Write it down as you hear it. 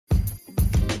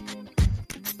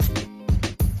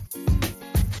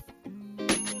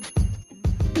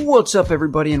What's up,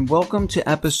 everybody, and welcome to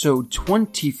episode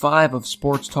 25 of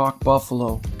Sports Talk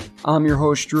Buffalo. I'm your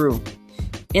host, Drew.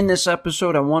 In this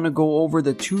episode, I want to go over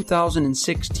the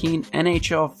 2016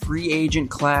 NHL free agent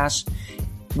class,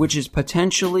 which is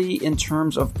potentially, in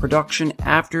terms of production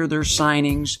after their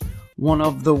signings, one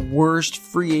of the worst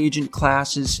free agent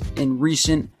classes in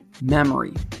recent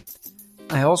memory.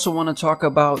 I also want to talk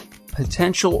about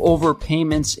potential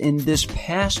overpayments in this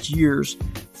past year's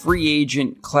free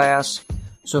agent class.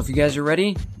 So if you guys are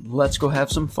ready, let's go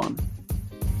have some fun.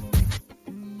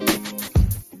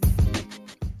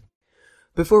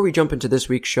 Before we jump into this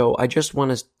week's show, I just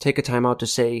want to take a time out to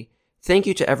say thank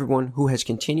you to everyone who has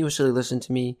continuously listened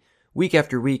to me week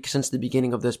after week since the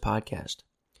beginning of this podcast.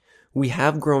 We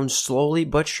have grown slowly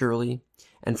but surely,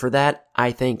 and for that,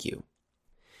 I thank you.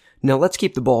 Now let's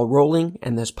keep the ball rolling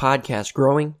and this podcast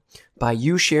growing by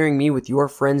you sharing me with your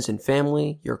friends and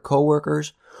family, your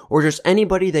coworkers, or just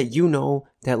anybody that you know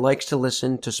that likes to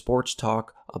listen to sports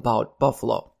talk about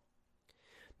Buffalo.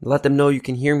 Let them know you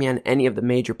can hear me on any of the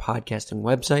major podcasting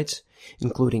websites,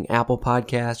 including Apple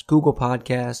Podcasts, Google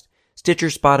Podcasts, Stitcher,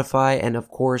 Spotify, and of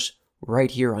course,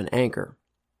 right here on Anchor.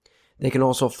 They can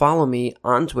also follow me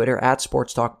on Twitter at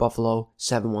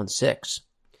SportsTalkBuffalo716.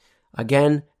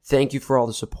 Again, thank you for all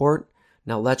the support.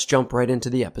 Now let's jump right into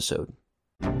the episode.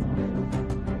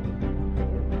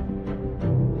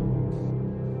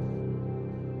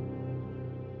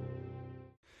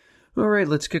 Alright,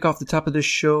 let's kick off the top of this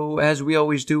show, as we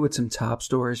always do, with some top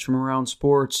stories from around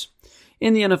sports.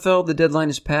 In the NFL, the deadline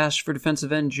is passed for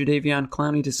defensive end Jadeveon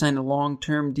Clowney to sign a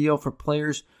long-term deal for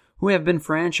players who have been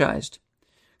franchised.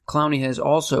 Clowney has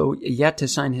also yet to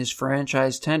sign his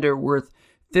franchise tender worth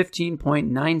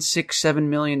 $15.967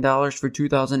 million for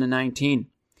 2019.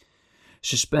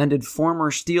 Suspended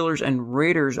former Steelers and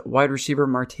Raiders wide receiver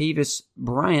Martavis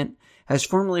Bryant has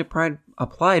formally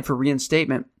applied for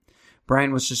reinstatement.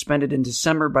 Bryant was suspended in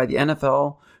December by the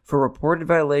NFL for reported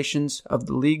violations of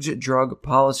the league's drug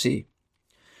policy.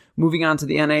 Moving on to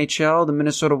the NHL, the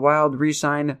Minnesota Wild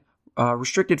re-signed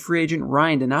restricted free agent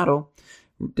Ryan Donato.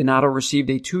 Donato received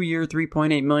a 2-year,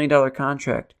 $3.8 million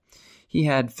contract. He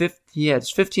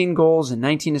has 15 goals and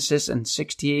 19 assists in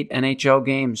 68 NHL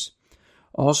games.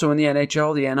 Also in the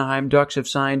NHL, the Anaheim Ducks have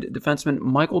signed defenseman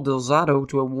Michael Del Zotto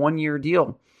to a 1-year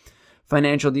deal.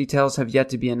 Financial details have yet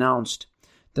to be announced.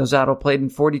 Del Zotto played in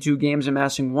 42 games,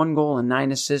 amassing 1 goal and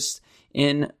 9 assists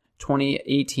in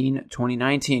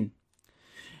 2018-2019.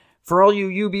 For all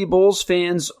you UB Bulls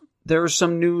fans, there's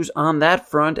some news on that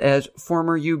front as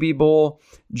former UB Bull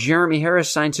Jeremy Harris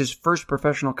signs his first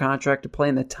professional contract to play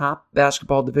in the top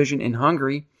basketball division in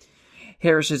Hungary.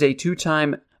 Harris is a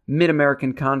 2-time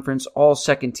Mid-American Conference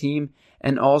All-Second Team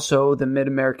and also the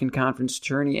Mid-American Conference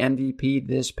Tourney MVP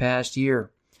this past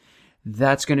year.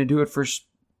 That's going to do it for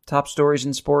top stories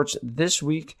in sports this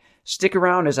week. Stick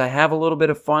around as I have a little bit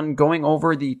of fun going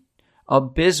over the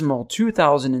abysmal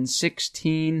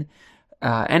 2016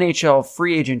 NHL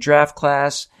free agent draft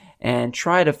class and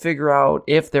try to figure out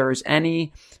if there is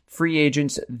any free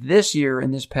agents this year in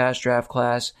this past draft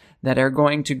class that are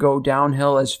going to go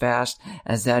downhill as fast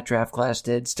as that draft class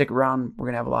did. Stick around. We're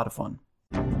going to have a lot of fun.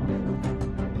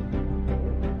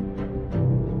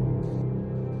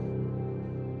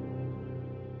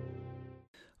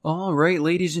 All right,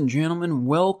 ladies and gentlemen,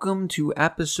 welcome to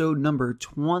episode number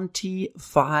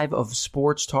 25 of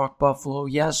Sports Talk Buffalo.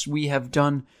 Yes, we have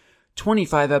done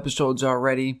 25 episodes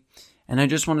already, and I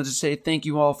just wanted to say thank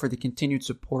you all for the continued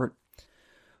support.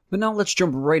 But now let's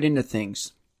jump right into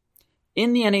things.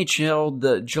 In the NHL,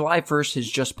 the July 1st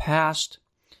has just passed.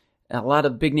 A lot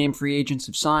of big-name free agents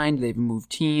have signed. They've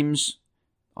moved teams.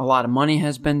 A lot of money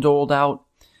has been doled out.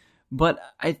 But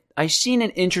I seen an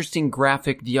interesting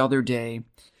graphic the other day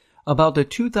about the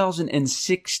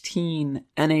 2016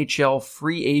 NHL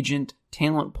free agent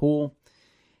talent pool.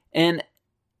 And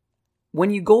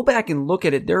when you go back and look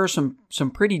at it, there are some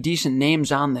pretty decent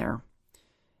names on there.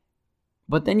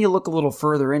 But then you look a little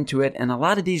further into it, and a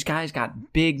lot of these guys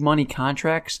got big money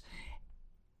contracts,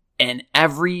 and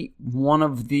every one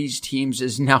of these teams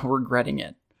is now regretting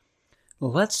it.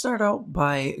 Let's start out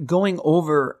by going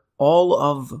over all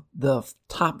of the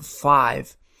top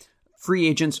 5 free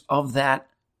agents of that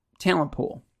talent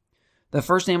pool. The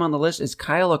first name on the list is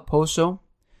Kyle Okposo.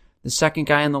 The second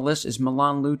guy on the list is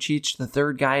Milan Lucic. The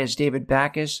third guy is David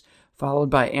Backes, followed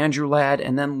by Andrew Ladd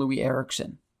and then Louis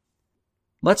Eriksson.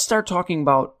 Let's start talking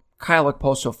about Kyle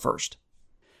Okposo first.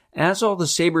 As all the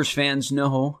Sabres fans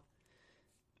know,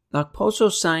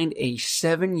 Okposo signed a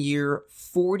 7-year,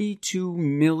 $42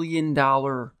 million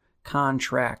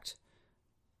contract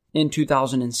in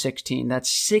 2016. That's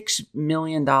 $6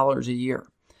 million a year.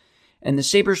 And the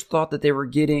Sabres thought that they were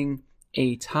getting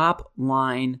a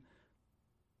top-line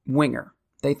winger.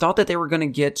 They thought that they were going to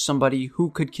get somebody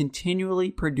who could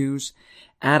continually produce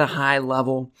at a high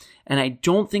level, and I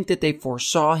don't think that they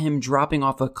foresaw him dropping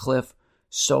off a cliff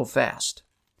so fast.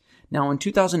 Now, in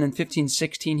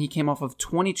 2015-16, he came off of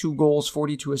 22 goals,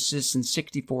 42 assists, and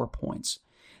 64 points.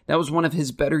 That was one of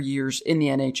his better years in the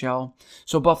NHL.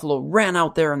 So Buffalo ran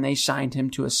out there and they signed him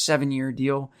to a 7-year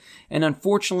deal. And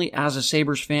unfortunately, as a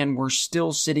Sabres fan, we're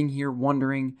still sitting here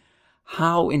wondering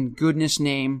how in goodness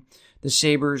name the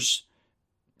Sabres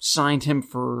signed him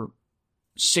for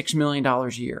 $6 million a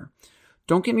year.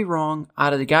 Don't get me wrong,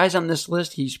 out of the guys on this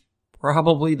list, he's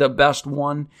probably the best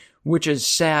one, which is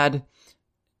sad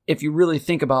if you really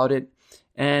think about it.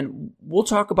 And we'll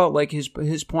talk about like his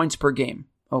points per game,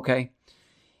 okay?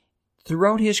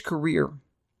 Throughout his career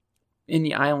in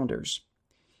the Islanders,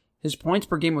 his points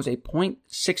per game was a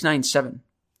 .697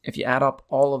 if you add up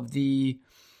all of the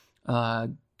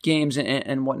games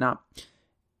and whatnot.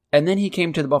 And then he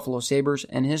came to the Buffalo Sabres,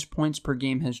 and his points per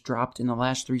game has dropped in the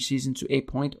last 3 seasons to a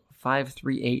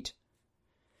 .538.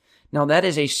 Now, that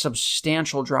is a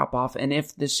substantial drop-off, and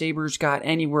if the Sabres got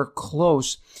anywhere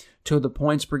close to the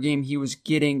points per game he was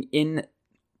getting in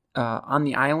on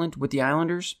the island with the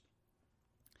Islanders,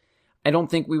 I don't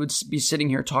think we would be sitting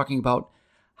here talking about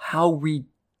how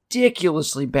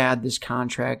ridiculously bad this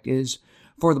contract is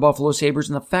for the Buffalo Sabres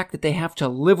and the fact that they have to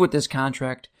live with this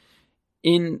contract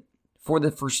for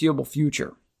the foreseeable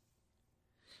future.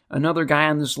 Another guy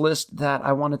on this list that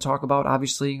I want to talk about,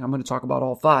 obviously, I'm going to talk about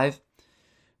all 5,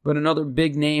 but another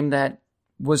big name that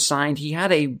was signed, he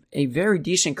had a very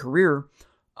decent career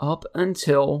up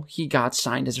until he got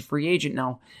signed as a free agent.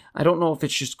 Now, I don't know if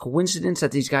it's just coincidence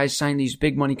that these guys signed these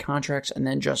big money contracts and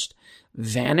then just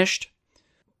vanished.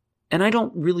 And I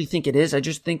don't really think it is. I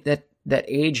just think that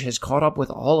age has caught up with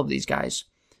all of these guys.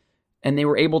 And they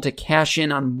were able to cash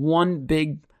in on one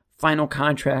big final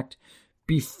contract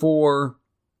before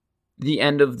the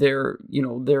end of their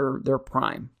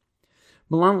prime.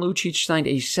 Milan Lucic signed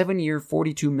a 7-year,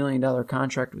 $42 million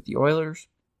contract with the Oilers.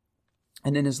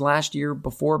 And in his last year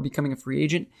before becoming a free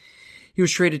agent, he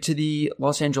was traded to the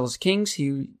Los Angeles Kings.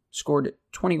 He scored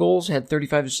 20 goals, had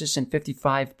 35 assists, and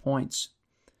 55 points.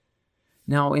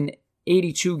 Now, in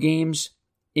 82 games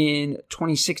in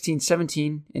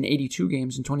 2016-17, in 82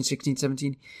 games in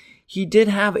 2016-17, he did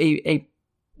have a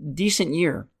decent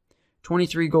year.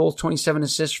 23 goals, 27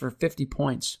 assists for 50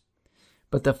 points.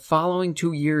 But the following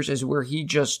 2 years is where he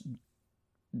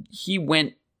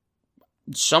went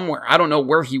somewhere. I don't know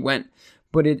where he went,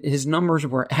 but his numbers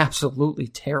were absolutely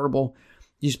terrible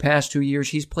these past 2 years.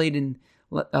 He's played in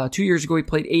 2 years ago, he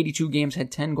played 82 games,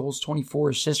 had 10 goals,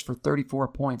 24 assists for 34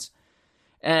 points.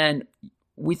 And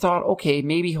we thought, okay,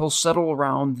 maybe he'll settle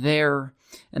around there,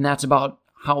 and that's about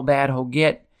how bad he'll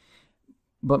get.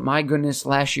 But my goodness,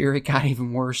 last year it got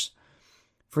even worse.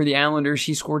 For the Islanders,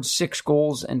 he scored 6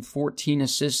 goals and 14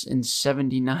 assists in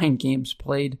 79 games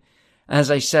played. As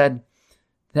I said,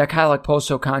 that Kyle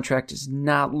Okposo contract is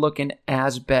not looking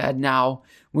as bad now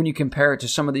when you compare it to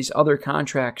some of these other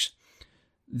contracts.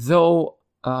 Though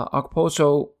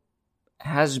Okposo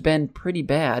has been pretty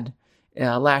bad.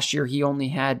 Last year he only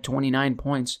had 29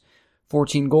 points,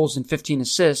 14 goals, and 15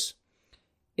 assists.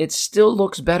 It still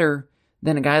looks better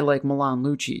than a guy like Milan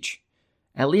Lucic.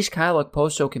 At least Kyle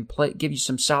Okposo can give you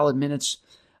some solid minutes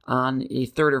on a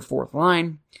third or fourth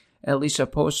line. At least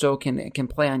Okposo can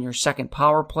play on your second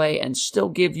power play and still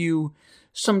give you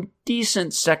some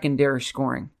decent secondary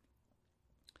scoring.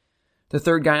 The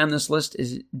third guy on this list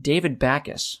is David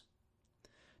Backes.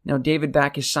 Now, David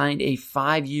Backes signed a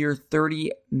 5-year, $30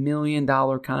 million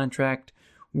contract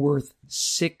worth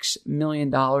 $6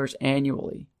 million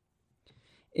annually.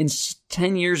 In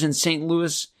 10 years in St.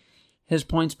 Louis, his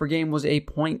points per game was a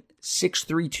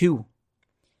 .632.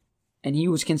 And he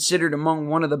was considered among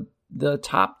one of the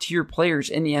top tier players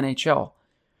in the NHL.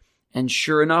 And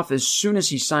sure enough, as soon as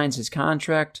he signs his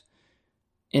contract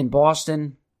in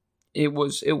Boston, it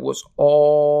was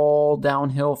all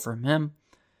downhill from him,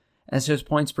 as his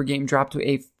points per game dropped to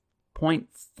a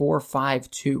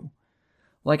 .452.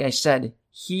 Like I said,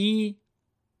 the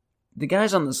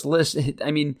guys on this list,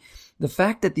 I mean, the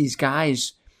fact that these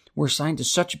guys were signed to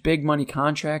such big money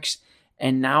contracts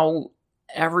and now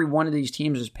every one of these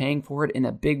teams is paying for it in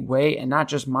a big way, and not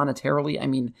just monetarily. I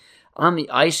mean, on the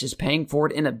ice is paying for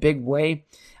it in a big way.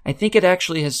 I think it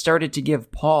actually has started to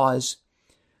give pause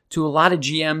to a lot of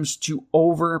GMs to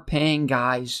overpaying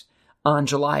guys on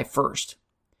July 1st.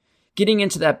 Getting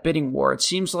into that bidding war, it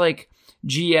seems like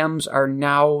GMs are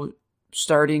now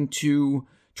starting to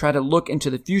try to look into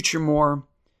the future more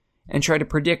and try to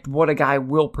predict what a guy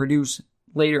will produce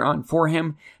later on for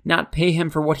him. Not pay him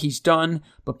for what he's done,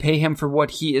 but pay him for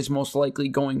what he is most likely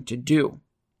going to do.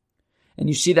 And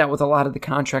you see that with a lot of the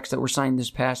contracts that were signed this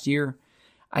past year.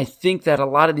 I think that a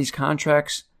lot of these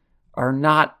contracts are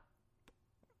not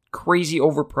crazy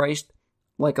overpriced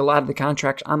like a lot of the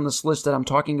contracts on this list that I'm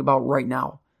talking about right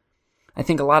now. I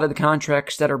think a lot of the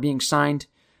contracts that are being signed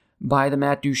by the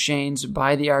Matt Duchenes,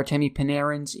 by the Artemi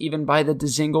Panarins, even by the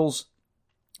Dzingels,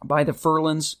 by the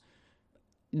Ferlands,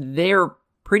 they're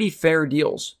pretty fair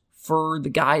deals for the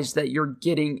guys that you're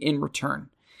getting in return.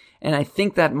 And I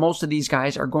think that most of these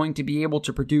guys are going to be able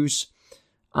to produce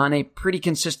on a pretty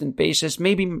consistent basis,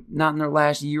 maybe not in their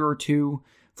last year or two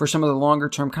for some of the longer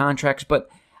term contracts, but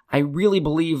I really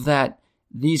believe that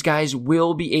these guys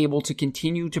will be able to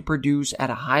continue to produce at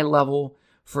a high level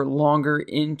for longer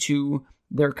into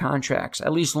their contracts,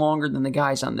 at least longer than the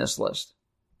guys on this list.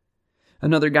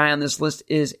 Another guy on this list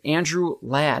is Andrew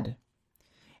Ladd.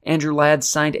 Andrew Ladd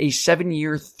signed a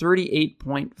 7-year,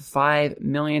 $38.5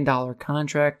 million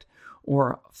contract,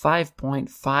 or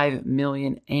 $5.5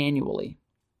 million annually.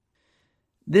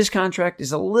 This contract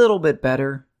is a little bit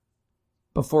better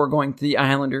before going to the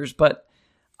Islanders, but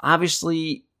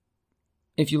obviously,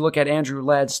 if you look at Andrew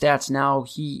Ladd's stats now,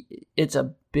 it's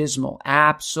abysmal,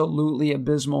 absolutely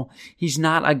abysmal. He's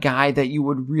not a guy that you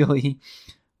would really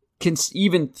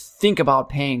even think about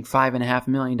paying $5.5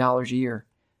 million a year.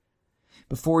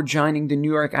 Before joining the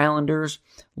New York Islanders,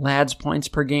 Ladd's points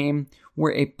per game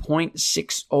were a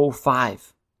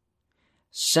 .605.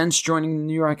 Since joining the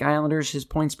New York Islanders, his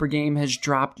points per game has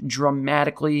dropped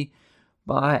dramatically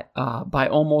by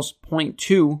almost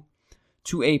 0.2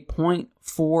 to a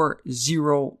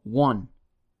 .401.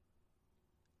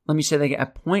 Let me say that again,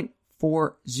 a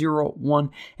 .401,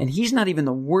 and he's not even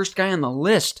the worst guy on the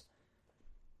list.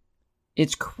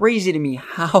 It's crazy to me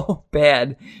how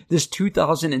bad this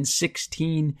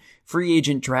 2016 free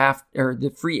agent draft, or the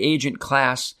free agent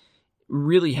class,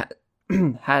 really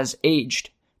has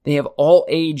aged. They have all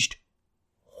aged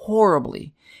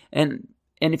horribly. And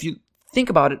if you think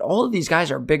about it, all of these guys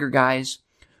are bigger guys.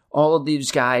 All of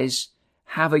these guys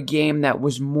have a game that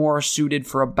was more suited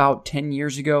for about 10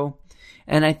 years ago.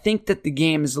 And I think that the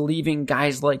game is leaving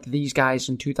guys like these guys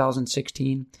in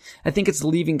 2016. I think it's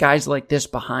leaving guys like this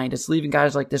behind. It's leaving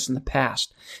guys like this in the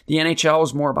past. The NHL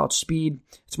is more about speed.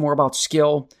 It's more about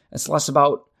skill. It's less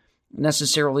about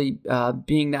necessarily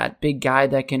being that big guy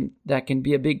that can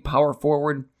be a big power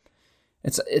forward.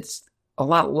 It's a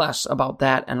lot less about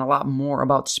that and a lot more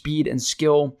about speed and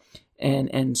skill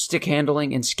and stick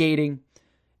handling and skating.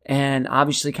 And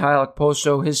obviously Kyle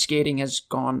Okposo, his skating has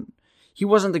gone. He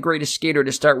wasn't the greatest skater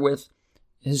to start with.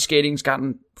 His skating's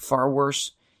gotten far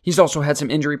worse. He's also had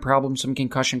some injury problems, some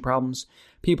concussion problems.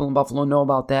 People in Buffalo know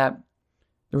about that.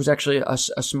 There was actually a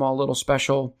small little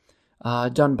special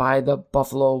done by the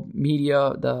Buffalo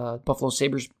media, the Buffalo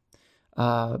Sabres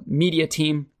media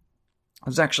team. It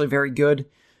was actually very good.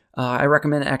 I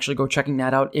recommend actually go checking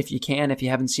that out if you can, if you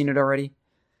haven't seen it already.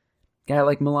 A guy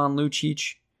like Milan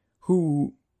Lucic,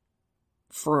 who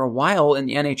for a while in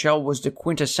the NHL was the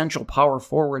quintessential power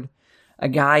forward. A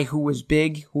guy who was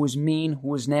big, who was mean, who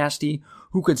was nasty,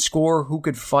 who could score, who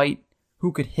could fight,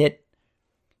 who could hit.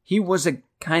 He was a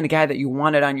kind of guy that you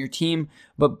wanted on your team,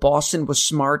 but Boston was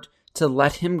smart to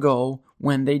let him go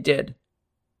when they did.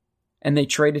 And they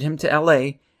traded him to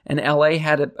LA, and LA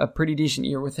had a pretty decent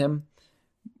year with him.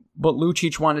 But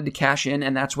Lucic wanted to cash in,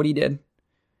 and that's what he did.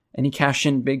 And he cashed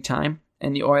in big time,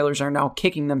 and the Oilers are now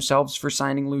kicking themselves for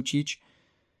signing Lucic.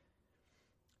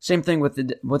 Same thing with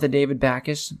the David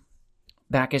Backes.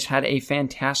 Backes had a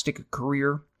fantastic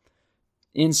career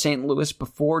in St. Louis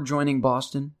before joining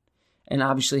Boston, and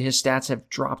obviously his stats have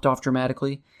dropped off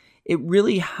dramatically. It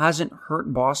really hasn't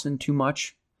hurt Boston too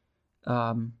much.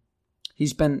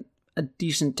 He's been a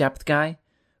decent depth guy,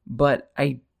 but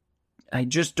I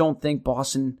just don't think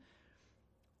Boston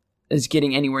is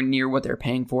getting anywhere near what they're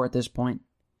paying for at this point.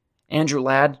 Andrew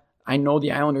Ladd, I know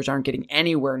the Islanders aren't getting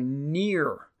anywhere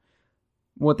near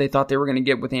what they thought they were going to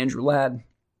get with Andrew Ladd.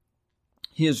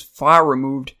 He is far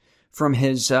removed from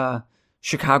his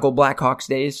Chicago Blackhawks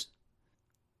days.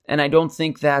 And I don't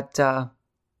think that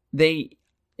they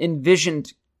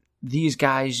envisioned these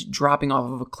guys dropping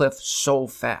off of a cliff so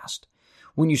fast.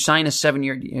 When you sign a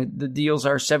 7-year, the deals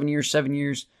are 7 years,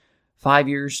 5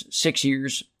 years, 6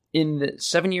 years. In the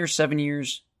 7 years,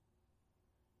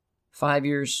 5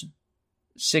 years,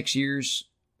 6 years,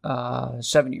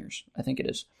 7 years, I think it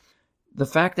is. The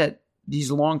fact that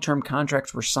these long-term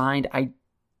contracts were signed, I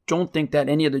don't think that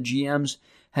any of the GMs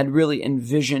had really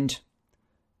envisioned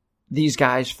these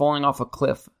guys falling off a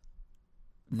cliff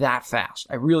that fast.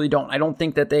 I really don't. I don't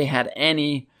think that they had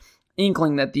any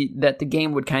inkling that the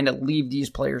game would kind of leave these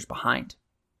players behind.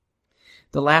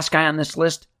 The last guy on this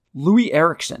list, Louis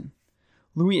Eriksson.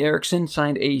 Louis Eriksson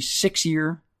signed a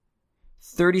 6-year,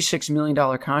 $36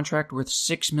 million contract worth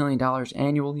 $6 million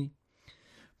annually.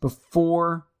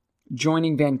 Before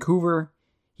joining Vancouver,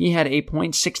 he had a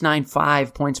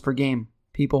 .695 points per game,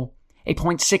 people. A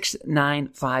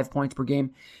 .695 points per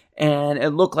game. And it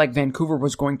looked like Vancouver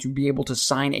was going to be able to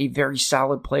sign a very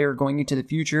solid player going into the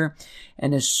future.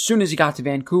 And as soon as he got to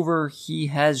Vancouver, he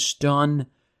has done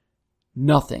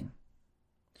nothing.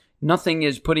 Nothing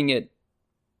is putting it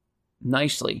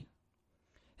nicely.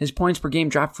 His points per game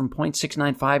dropped from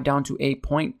 .695 down to a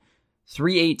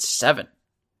 .387.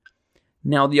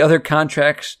 Now, the other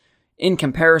contracts, in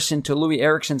comparison to Louis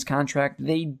Eriksson's contract,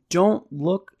 they don't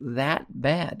look that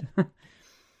bad.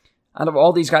 Out of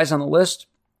all these guys on the list,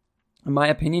 in my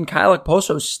opinion, Kyle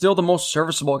Okposo is still the most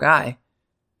serviceable guy.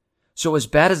 So as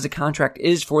bad as the contract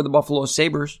is for the Buffalo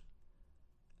Sabres,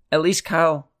 at least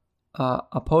Kyle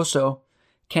Okposo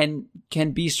can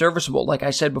be serviceable. Like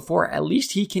I said before, at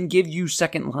least he can give you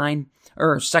second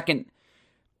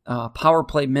power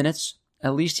play minutes.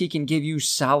 At least he can give you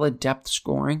solid depth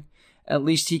scoring. At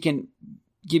least he can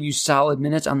give you solid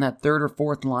minutes on that third or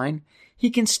fourth line. He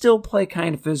can still play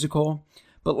kind of physical.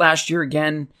 But last year,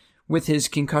 again, with his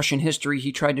concussion history,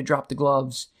 he tried to drop the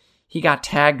gloves. He got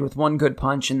tagged with one good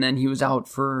punch, and then he was out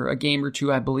for a game or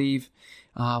two, I believe,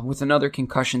 with another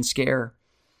concussion scare.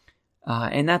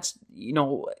 And that's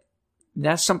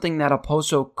something that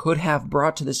Okposo could have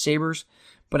brought to the Sabres,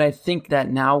 but I think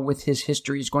that now with his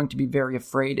history, he's going to be very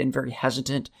afraid and very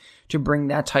hesitant to bring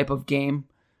that type of game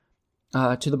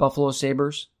to the Buffalo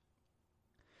Sabres.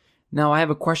 Now, I have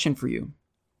a question for you.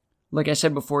 Like I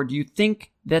said before, do you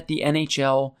think that the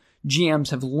NHL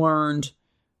GMs have learned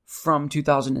from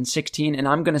 2016? And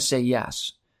I'm going to say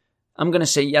yes. I'm going to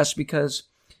say yes because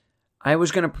I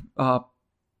was going to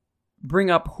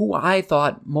bring up who I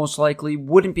thought most likely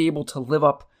wouldn't be able to live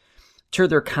up to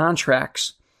their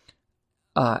contracts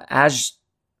as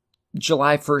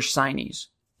July 1st signees.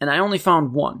 And I only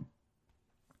found one.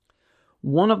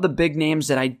 One of the big names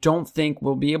that I don't think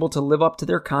will be able to live up to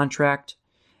their contract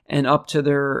and up to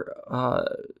the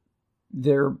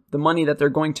money that they're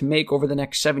going to make over the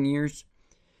next 7 years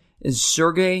is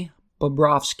Sergei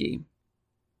Bobrovsky.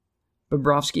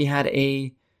 Bobrovsky had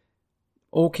a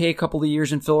okay couple of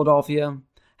years in Philadelphia,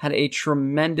 had a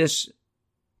tremendous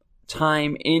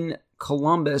time in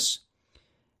Columbus,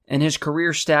 and his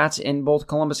career stats in both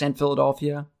Columbus and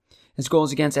Philadelphia, his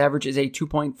goals against average is a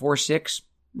 2.46,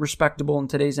 respectable in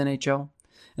today's NHL,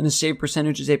 and his save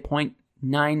percentage is a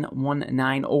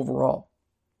 .919 overall.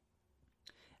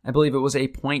 I believe it was a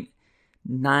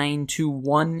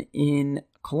 .921 in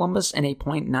Columbus and a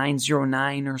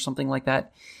 .909 or something like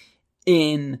that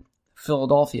in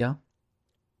Philadelphia.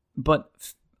 But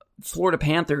Florida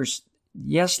Panthers,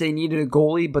 yes, they needed a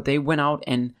goalie, but they went out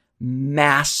and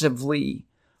massively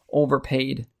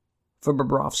overpaid for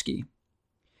Bobrovsky.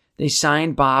 They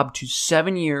signed Bob to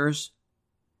 7 years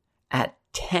at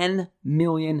 $10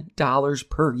 million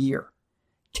per year.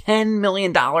 $10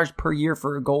 million per year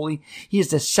for a goalie. He is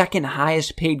the second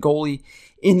highest paid goalie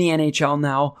in the NHL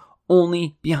now,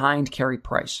 only behind Carey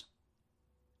Price.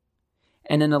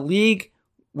 And in a league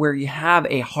where you have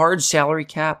a hard salary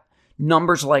cap,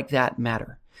 numbers like that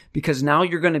matter. Because now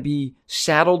you're going to be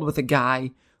saddled with a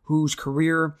guy whose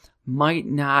career might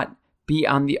not be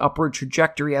on the upward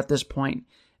trajectory at this point.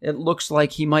 It looks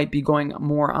like he might be going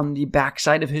more on the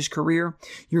backside of his career.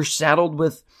 You're saddled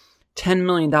with $10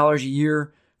 million a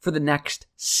year for the next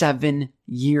 7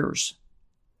 years.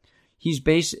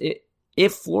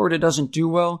 If Florida doesn't do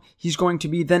well, he's going to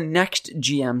be the next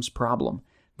GM's problem.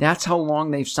 That's how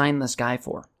long they've signed this guy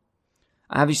for.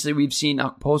 Obviously, we've seen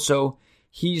Okposo.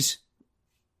 He's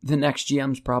the next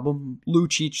GM's problem.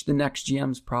 Lucic, the next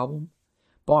GM's problem.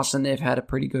 Boston, they've had a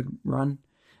pretty good run.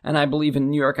 And I believe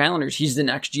in New York Islanders, he's the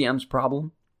next GM's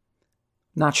problem.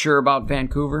 Not sure about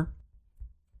Vancouver.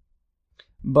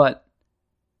 But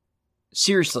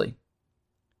seriously,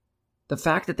 the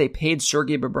fact that they paid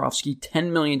Sergei Bobrovsky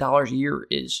 $10 million a year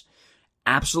is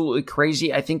absolutely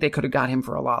crazy. I think they could have got him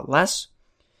for a lot less.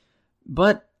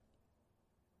 But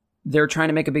they're trying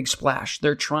to make a big splash.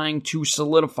 They're trying to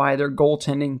solidify their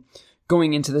goaltending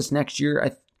going into this next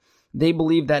year. They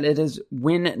believe that it is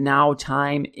win now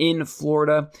time in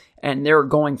Florida, and they're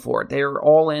going for it. They are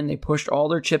all in. They pushed all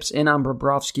their chips in on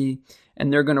Bobrovsky,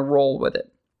 and they're going to roll with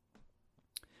it.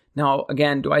 Now,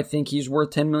 again, do I think he's worth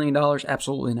 $10 million?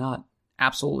 Absolutely not.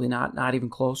 Absolutely not. Not even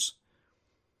close.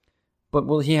 But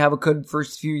will he have a good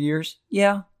first few years?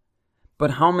 Yeah.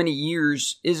 But how many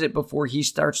years is it before he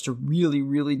starts to really,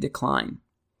 really decline?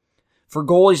 For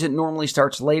goalies, it normally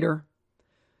starts later,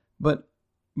 but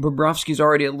Bobrovsky's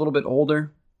already a little bit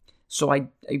older, so I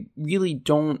really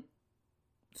don't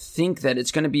think that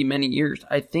it's going to be many years.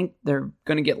 I think they're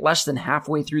going to get less than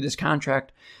halfway through this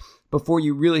contract before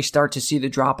you really start to see the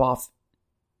drop-off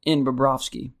in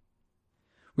Bobrovsky.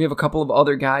 We have a couple of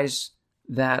other guys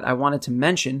that I wanted to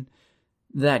mention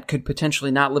that could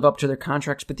potentially not live up to their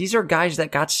contracts, but these are guys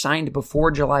that got signed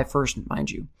before July 1st,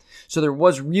 mind you. So there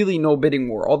was really no bidding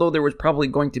war, although there was probably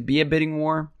going to be a bidding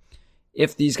war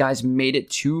if these guys made it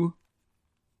to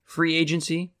free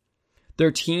agency.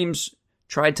 Their teams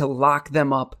tried to lock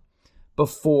them up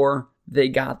before they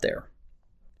got there.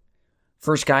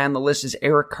 First guy on the list is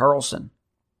Erik Karlsson.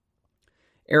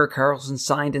 Erik Karlsson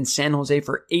signed in San Jose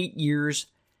for 8 years,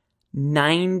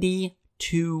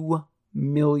 $92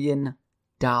 million.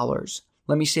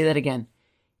 Let me say that again.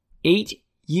 8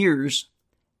 years,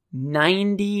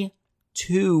 $92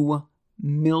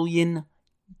 million.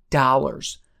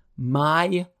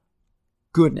 My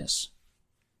goodness.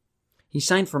 He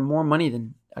signed for more money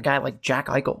than a guy like Jack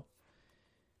Eichel.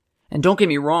 And don't get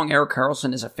me wrong, Erik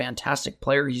Karlsson is a fantastic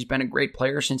player. He's been a great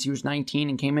player since he was 19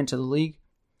 and came into the league.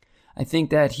 I think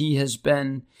that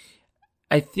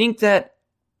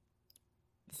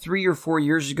 3 or 4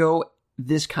 years ago,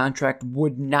 this contract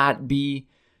would not be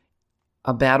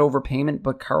a bad overpayment,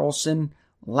 but Karlsson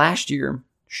last year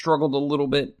struggled a little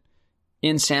bit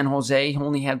in San Jose. He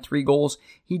only had 3 goals.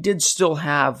 He did still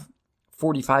have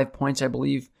 45 points, I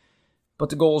believe, but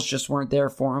the goals just weren't there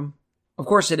for him. Of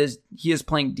course, he is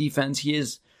playing defense. He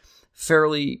is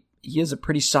a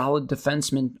pretty solid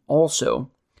defenseman also,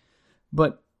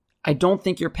 but I don't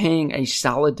think you're paying a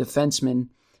solid defenseman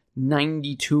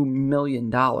 $92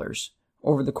 million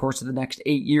over the course of the next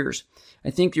 8 years.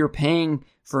 I think you're paying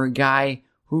for a guy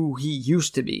who he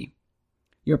used to be.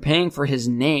 You're paying for his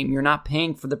name. You're not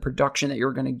paying for the production that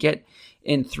you're going to get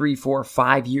in 3, 4,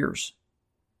 5 years.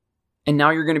 And now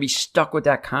you're going to be stuck with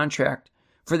that contract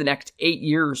for the next 8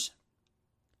 years.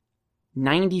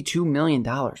 $92 million.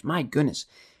 My goodness.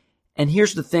 And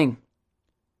here's the thing.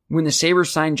 When the Sabres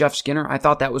signed Jeff Skinner, I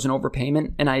thought that was an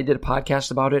overpayment, and I did a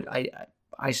podcast about it.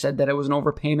 I said that it was an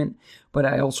overpayment, but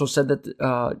I also said that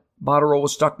Botterill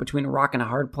was stuck between a rock and a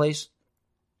hard place,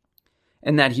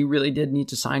 and that he really did need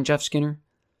to sign Jeff Skinner.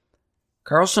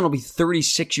 Karlsson will be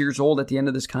 36 years old at the end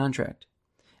of this contract,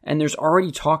 and there's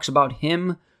already talks about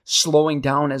him slowing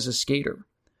down as a skater.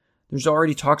 There's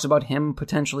already talks about him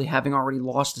potentially having already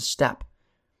lost a step.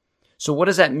 So what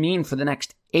does that mean for the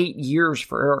next 8 years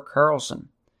for Erik Karlsson?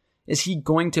 Is he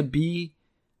going to be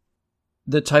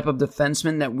the type of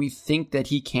defenseman that we think that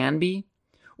he can be?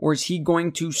 Or is he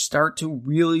going to start to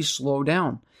really slow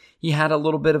down? He had a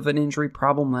little bit of an injury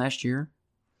problem last year.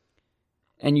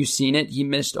 And you've seen it. He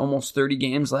missed almost 30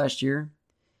 games last year.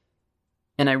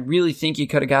 And I really think you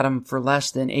could have got him for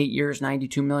less than 8 years,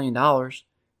 $92 million.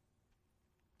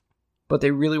 But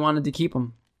they really wanted to keep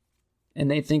him. And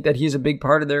they think that he's a big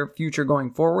part of their future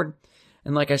going forward.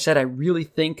 And like I said, I really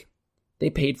think they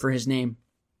paid for his name.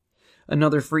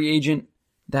 Another free agent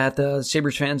that the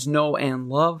Sabres fans know and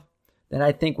love, that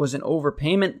I think was an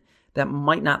overpayment that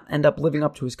might not end up living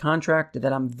up to his contract,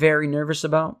 that I'm very nervous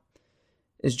about,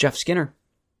 is Jeff Skinner.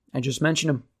 I just mentioned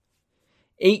him.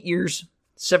 8 years,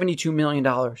 $72 million.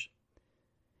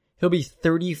 He'll be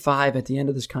 35 at the end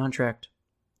of this contract.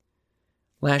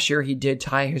 Last year, he did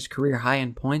tie his career high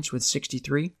in points with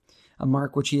 63, a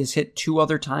mark which he has hit 2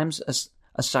 other times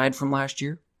aside from last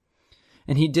year.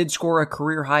 And he did score a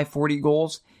career high 40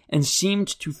 goals and seemed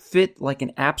to fit like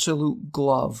an absolute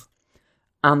glove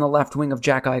on the left wing of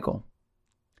Jack Eichel.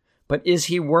 But is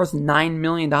he worth $9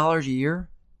 million a year?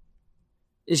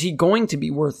 Is he going to be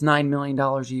worth $9 million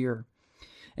a year?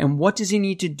 And what does he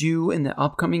need to do in the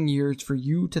upcoming years for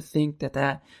you to think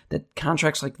that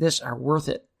contracts like this are worth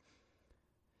it?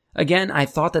 Again, I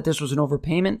thought that this was an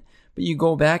overpayment, but you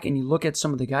go back and you look at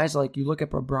some of the guys, like you look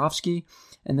at Bobrovsky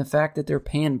and the fact that they're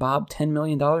paying Bob $10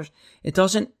 million,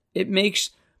 it makes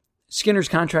Skinner's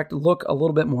contract look a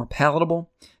little bit more palatable.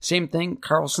 Same thing,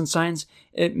 Karlsson signs.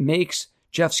 It makes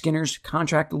Jeff Skinner's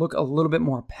contract look a little bit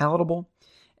more palatable,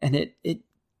 and it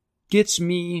gets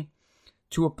me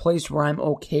to a place where I'm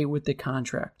okay with the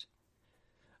contract.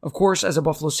 Of course, as a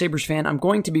Buffalo Sabres fan, I'm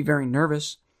going to be very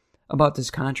nervous about this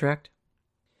contract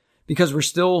because we're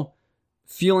still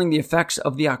feeling the effects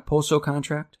of the Okposo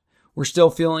contract.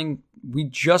 We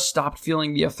just stopped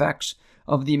feeling the effects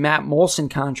of the Matt Moulson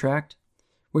contract,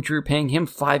 which we were paying him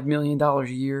 $5 million a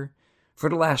year for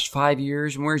the last 5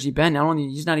 years. And where's he been?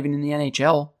 He's not even in the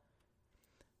NHL.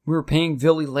 We were paying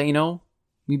Ville Leino.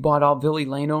 We bought out Ville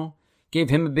Leino, gave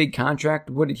him a big contract.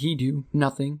 What did he do?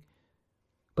 Nothing.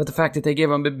 But the fact that they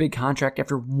gave him a big contract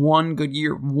after one good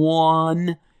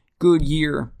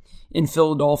year in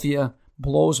Philadelphia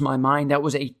blows my mind. That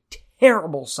was a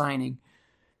terrible signing.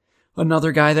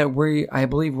 Another guy that I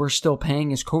believe we're still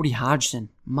paying is Cody Hodgson.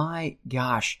 My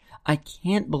gosh, I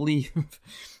can't believe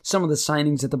some of the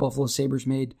signings that the Buffalo Sabres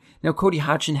made. Now, Cody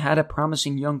Hodgson had a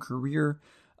promising young career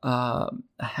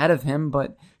ahead of him,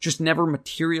 but just never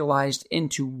materialized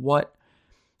into what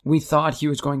we thought he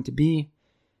was going to be.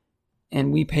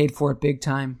 And we paid for it big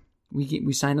time.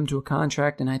 We signed him to a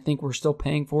contract, and I think we're still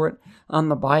paying for it on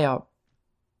the buyout.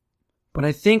 But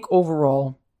I think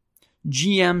overall,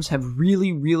 GMs have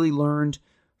really, really learned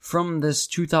from this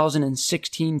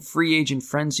 2016 free agent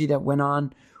frenzy that went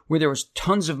on, where there was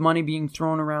tons of money being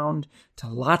thrown around to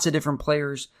lots of different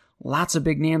players, lots of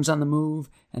big names on the move,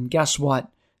 and guess what?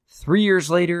 3 years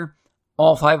later,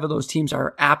 all 5 of those teams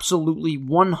are absolutely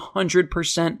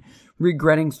 100%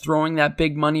 regretting throwing that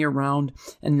big money around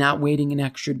and not waiting an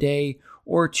extra day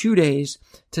or 2 days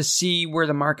to see where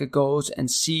the market goes and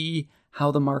see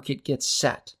how the market gets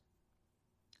set.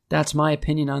 That's my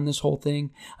opinion on this whole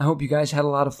thing. I hope you guys had a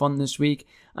lot of fun this week.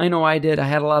 I know I did. I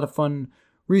had a lot of fun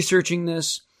researching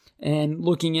this and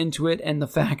looking into it, and the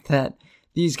fact that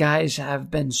these guys have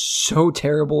been so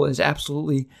terrible is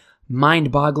absolutely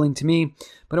mind-boggling to me.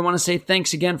 But I want to say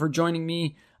thanks again for joining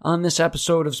me on this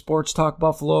episode of Sports Talk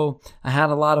Buffalo. I had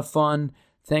a lot of fun.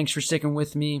 Thanks for sticking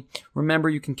with me. Remember,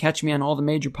 you can catch me on all the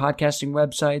major podcasting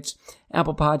websites,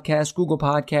 Apple Podcasts, Google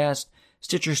Podcasts,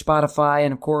 Stitcher, Spotify,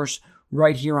 and of course,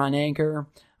 right here on Anchor.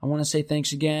 I want to say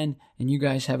thanks again, and you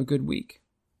guys have a good week.